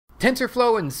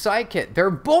TensorFlow and Scikit,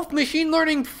 they're both machine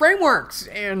learning frameworks,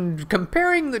 and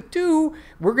comparing the two,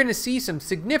 we're going to see some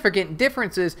significant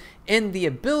differences in the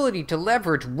ability to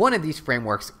leverage one of these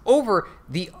frameworks over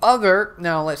the other.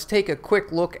 Now let's take a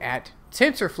quick look at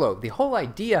TensorFlow. The whole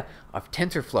idea of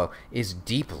TensorFlow is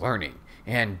deep learning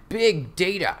and big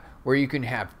data, where you can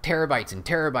have terabytes and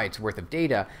terabytes worth of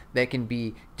data that can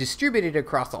be distributed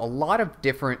across a lot of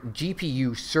different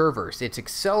GPU servers. It's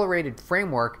accelerated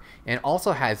framework and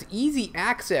also has easy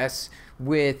access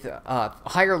with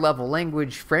higher level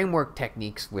language framework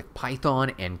techniques with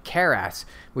Python and Keras,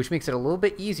 which makes it a little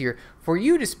bit easier for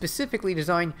you to specifically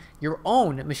design your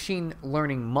own machine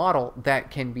learning model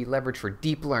that can be leveraged for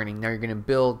deep learning. Now you're going to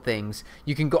build things.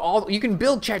 You can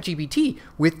build ChatGPT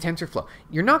with TensorFlow.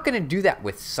 You're not going to do that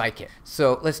with Scikit.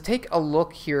 So let's take a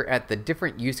look here at the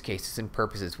different use cases and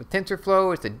purposes. With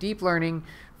TensorFlow, it's a deep learning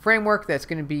framework that's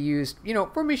going to be used,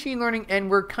 for machine learning,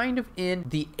 and we're kind of in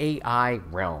the AI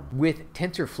realm. With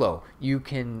TensorFlow, you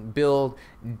can build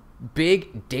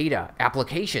big data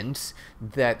applications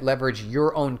that leverage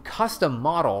your own custom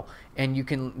model, and you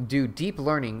can do deep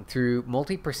learning through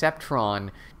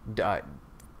multi-perceptron.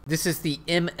 This is the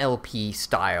MLP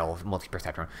style of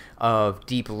multi-perceptron of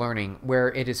deep learning, where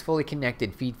it is fully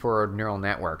connected feed-forward neural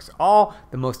networks. All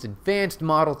the most advanced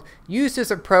models use this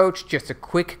approach. Just a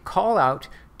quick call out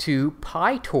to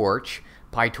PyTorch.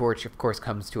 PyTorch, of course,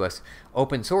 comes to us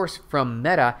open source from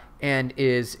Meta and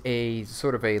is a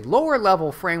sort of a lower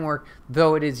level framework,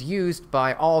 though it is used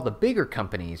by all the bigger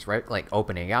companies, right? Like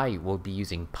OpenAI will be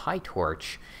using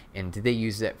PyTorch, and they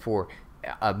use it for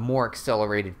more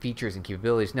accelerated features and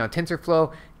capabilities. Now,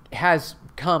 TensorFlow has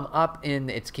come up in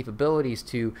its capabilities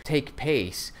to take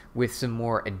pace with some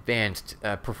more advanced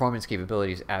performance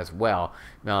capabilities as well.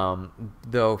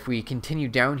 Though if we continue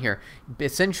down here,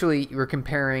 essentially we're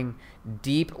comparing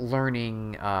deep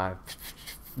learning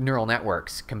neural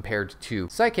networks compared to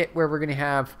Scikit, where we're going to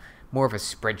have more of a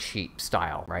spreadsheet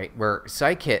style, right? Where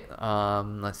Scikit,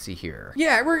 let's see here.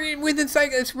 Yeah, within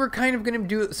Scikit, we're kind of going to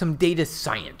do some data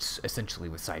science, essentially,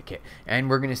 with Scikit. And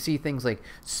we're going to see things like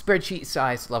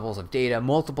spreadsheet-sized levels of data,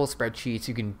 multiple spreadsheets,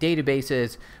 you can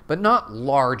databases, but not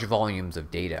large volumes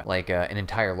of data, like an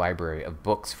entire library of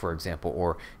books, for example,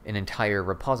 or an entire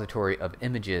repository of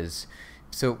images.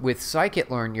 So with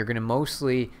Scikit-learn, you're going to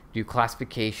mostly do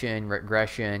classification,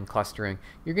 regression, clustering.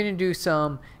 You're going to do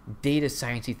some data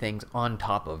sciencey things on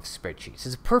top of spreadsheets.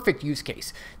 It's a perfect use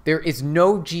case. There is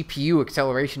no GPU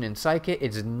acceleration in Scikit.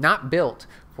 It's not built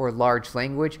for large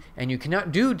language, and you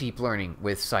cannot do deep learning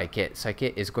with Scikit.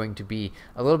 Scikit is going to be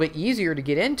a little bit easier to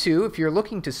get into if you're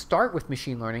looking to start with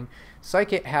machine learning.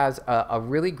 Scikit has a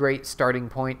really great starting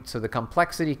point, so the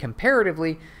complexity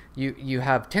comparatively, you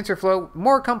have TensorFlow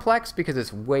more complex because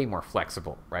it's way more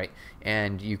flexible, right?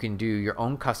 And you can do your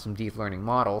own custom deep learning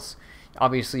models.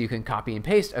 Obviously, you can copy and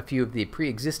paste a few of the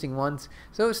pre-existing ones,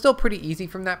 so it's still pretty easy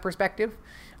from that perspective.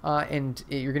 And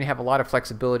you're going to have a lot of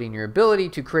flexibility in your ability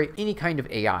to create any kind of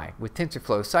AI. With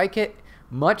TensorFlow Scikit,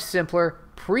 much simpler,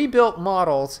 pre-built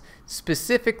models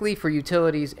specifically for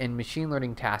utilities and machine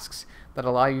learning tasks that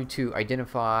allow you to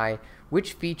identify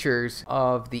which features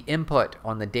of the input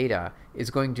on the data is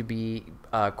going to be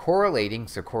correlating,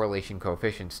 so correlation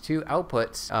coefficients, to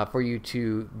outputs for you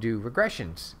to do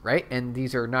regressions, right? And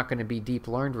these are not going to be deep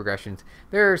learned regressions.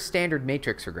 They're standard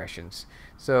matrix regressions.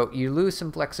 So you lose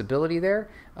some flexibility there,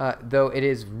 though it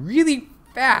is really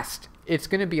fast. It's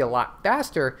going to be a lot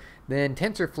faster than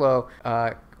TensorFlow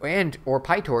or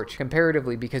PyTorch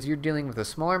comparatively, because you're dealing with a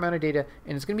smaller amount of data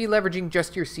and it's going to be leveraging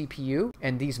just your CPU,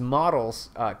 and these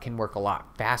models can work a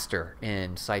lot faster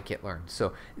in Scikit-learn.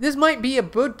 So this might be a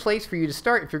good place for you to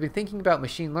start. If you're thinking about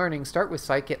machine learning, start with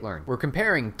Scikit-learn. We're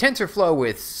comparing TensorFlow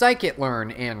with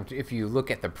Scikit-learn, and if you look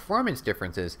at the performance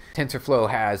differences, TensorFlow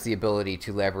has the ability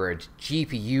to leverage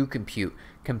GPU compute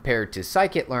compared to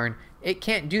Scikit-learn. It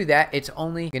can't do that. It's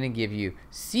only going to give you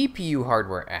CPU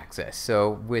hardware access.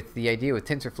 So with the idea with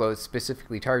TensorFlow, it's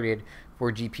specifically targeted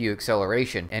for GPU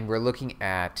acceleration, and we're looking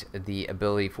at the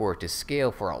ability for it to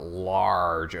scale for a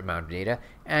large amount of data,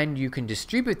 and you can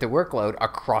distribute the workload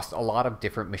across a lot of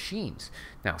different machines.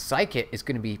 Now, Scikit is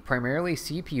going to be primarily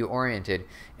CPU oriented,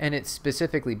 and it's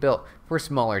specifically built for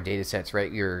smaller data sets,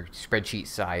 right? Your spreadsheet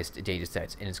sized data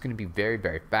sets, and it's going to be very,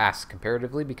 very fast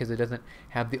comparatively because it doesn't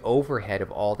have the overhead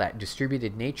of all that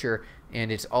distributed nature,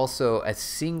 and it's also a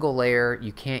single layer.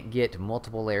 You can't get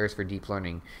multiple layers for deep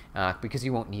learning because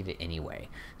you won't need it anyway.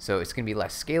 So it's going to be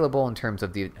less scalable in terms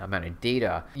of the amount of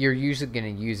data. You're usually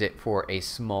going to use it for a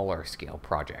smaller scale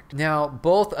project. Now,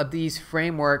 both of these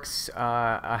frameworks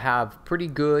have pretty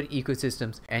good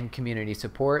ecosystems and community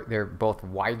support. They're both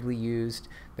widely used.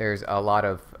 There's a lot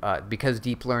of, because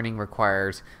deep learning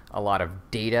requires a lot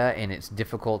of data and it's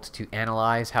difficult to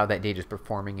analyze how that data is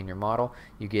performing in your model,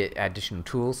 you get additional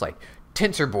tools like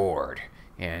TensorBoard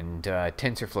and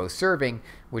TensorFlow serving,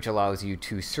 which allows you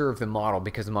to serve the model.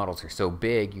 Because the models are so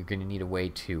big, you're going to need a way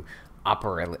to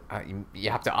operate.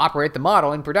 You have to operate the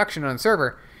model in production on a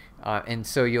server. And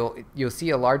so you'll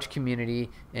see a large community,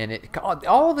 and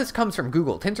all of this comes from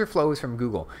Google. TensorFlow is from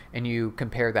Google, and you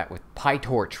compare that with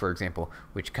PyTorch, for example,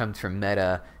 which comes from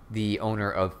Meta, the owner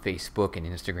of Facebook and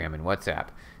Instagram and WhatsApp.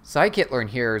 Scikit-learn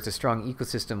here is a strong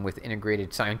ecosystem with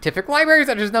integrated scientific libraries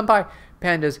such as NumPy,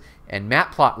 Pandas, and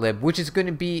Matplotlib, which is going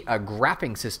to be a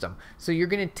graphing system. So you're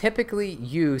going to typically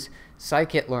use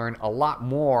Scikit-learn a lot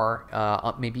more,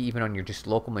 maybe even on your just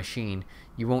local machine.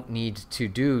 You won't need to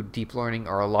do deep learning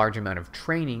or a large amount of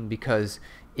training because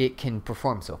it can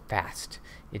perform so fast.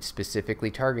 It's specifically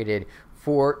targeted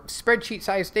for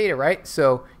spreadsheet-sized data, right?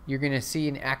 So you're going to see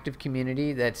an active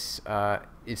community that's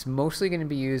it's mostly going to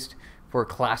be used for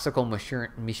classical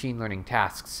machine learning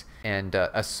tasks and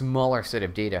a smaller set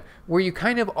of data where you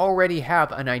kind of already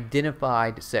have an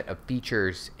identified set of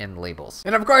features and labels.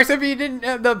 And of course, if you didn't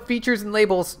have the features and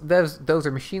labels, those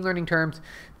are machine learning terms.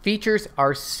 Features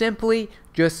are simply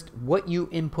just what you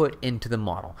input into the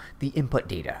model, the input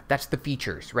data. That's the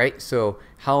features, right? So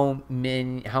how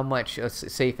much,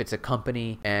 say if it's a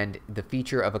company, and the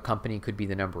feature of a company could be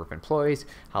the number of employees,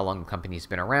 how long the company's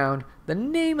been around, the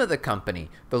name of the company,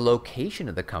 the location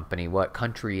of the company, what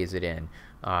country is it in,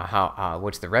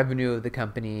 what's the revenue of the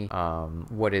company,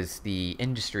 what is the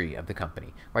industry of the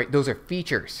company, right? Those are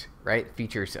features, right?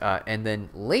 Features, and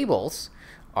then labels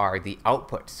are the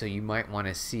output. So you might want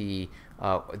to see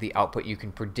the output you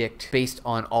can predict based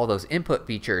on all those input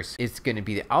features. It's going to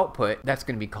be the output. That's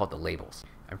going to be called the labels.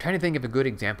 I'm trying to think of a good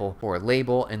example for a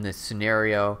label in this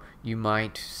scenario. You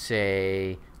might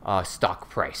say stock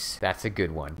price. That's a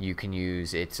good one. You can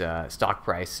use its stock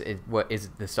price. What is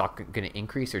the stock going to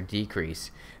increase or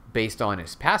decrease based on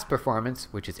its past performance,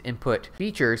 which is input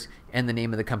features, and the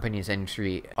name of the company's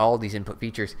industry, all these input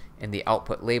features, and the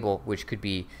output label, which could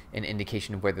be an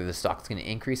indication of whether the stock's going to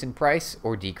increase in price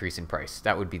or decrease in price.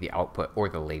 That would be the output or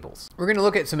the labels. We're going to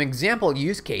look at some example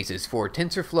use cases for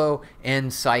TensorFlow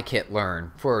and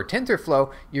Scikit-learn. For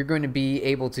TensorFlow, you're going to be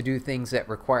able to do things that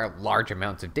require large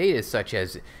amounts of data, such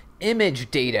as image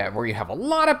data, where you have a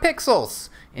lot of pixels,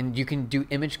 and you can do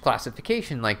image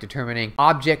classification, like determining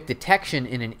object detection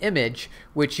in an image,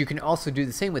 which you can also do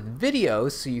the same with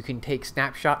videos. So you can take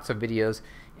snapshots of videos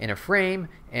in a frame,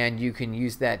 and you can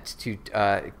use that to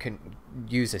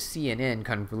use a CNN,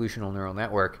 convolutional neural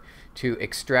network, to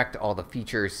extract all the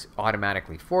features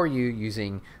automatically for you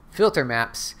using filter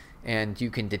maps, and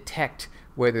you can detect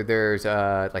whether there's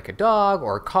like a dog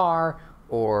or a car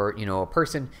or a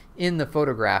person in the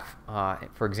photograph,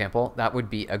 for example. That would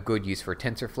be a good use for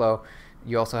TensorFlow.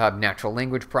 You also have natural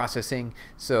language processing,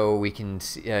 so we can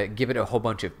give it a whole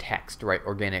bunch of text, right?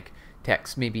 Organic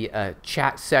text, maybe a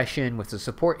chat session with a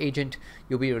support agent.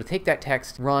 You'll be able to take that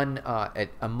text, run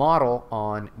a model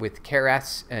with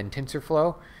Keras and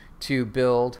TensorFlow to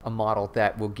build a model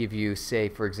that will give you, say,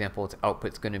 for example, its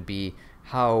output's going to be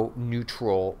how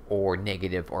neutral or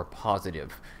negative or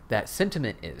positive that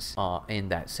sentiment is in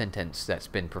that sentence that's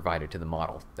been provided to the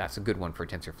model. That's a good one for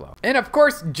TensorFlow. And of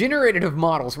course, generative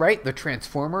models, right? The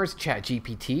transformers,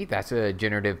 ChatGPT, that's a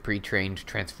generative pre-trained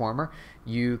transformer.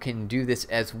 You can do this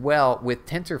as well with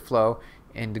TensorFlow.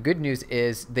 And the good news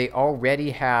is they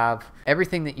already have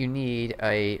everything that you need,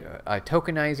 a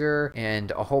tokenizer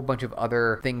and a whole bunch of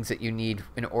other things that you need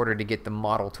in order to get the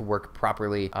model to work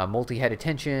properly. Multi-head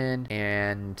attention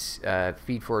and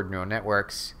feed-forward neural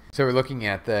networks. So we're looking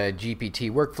at the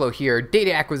GPT workflow here.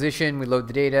 Data acquisition, we load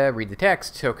the data, read the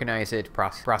text, tokenize it,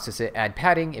 process it, add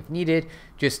padding if needed,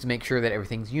 just to make sure that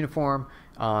everything's uniform.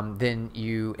 Then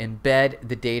you embed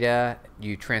the data,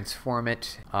 you transform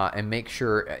it, and make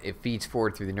sure it feeds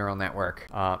forward through the neural network.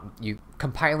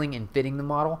 Compiling and fitting the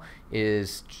model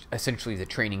is essentially the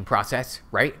training process,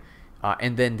 right?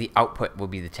 And then the output will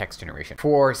be the text generation.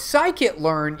 For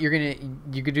Scikit-learn,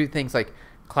 you could do things like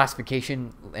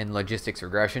classification and logistics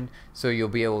regression. So you'll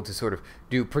be able to sort of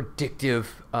do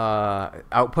predictive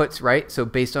outputs, right? So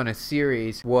based on a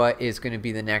series, what is going to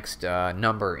be the next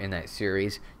number in that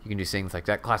series? You can do things like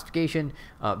that. Classification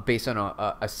based on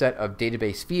a set of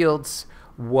database fields.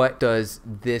 What does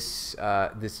this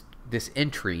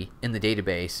entry in the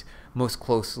database most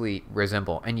closely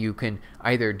resemble. And you can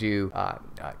either do,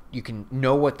 you can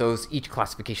know what those each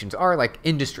classifications are, like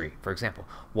industry, for example,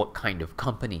 what kind of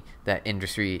company that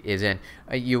industry is in.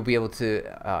 You'll be able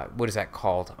to, what is that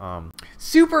called?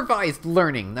 Supervised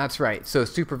learning, that's right. So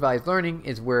supervised learning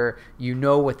is where you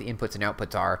know what the inputs and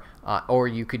outputs are, or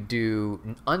you could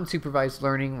do unsupervised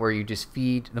learning where you just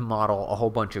feed the model a whole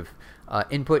bunch of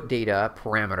input data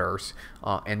parameters,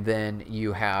 and then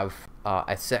you have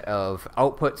a set of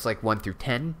outputs like 1 through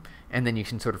 10, and then you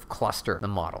can sort of cluster the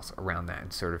models around that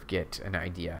and sort of get an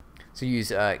idea. So you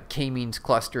use k-means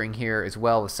clustering here as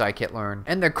well with Scikit-learn.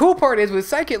 And the cool part is with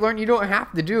Scikit-learn, you don't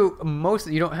have to do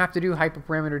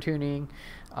hyperparameter tuning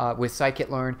with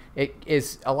Scikit-learn. It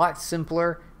is a lot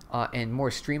simpler and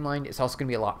more streamlined. It's also going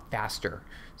to be a lot faster.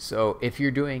 So if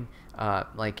you're doing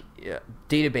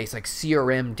database, like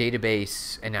CRM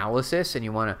database analysis, and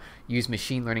you want to use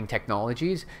machine learning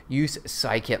technologies, use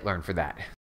Scikit-learn for that.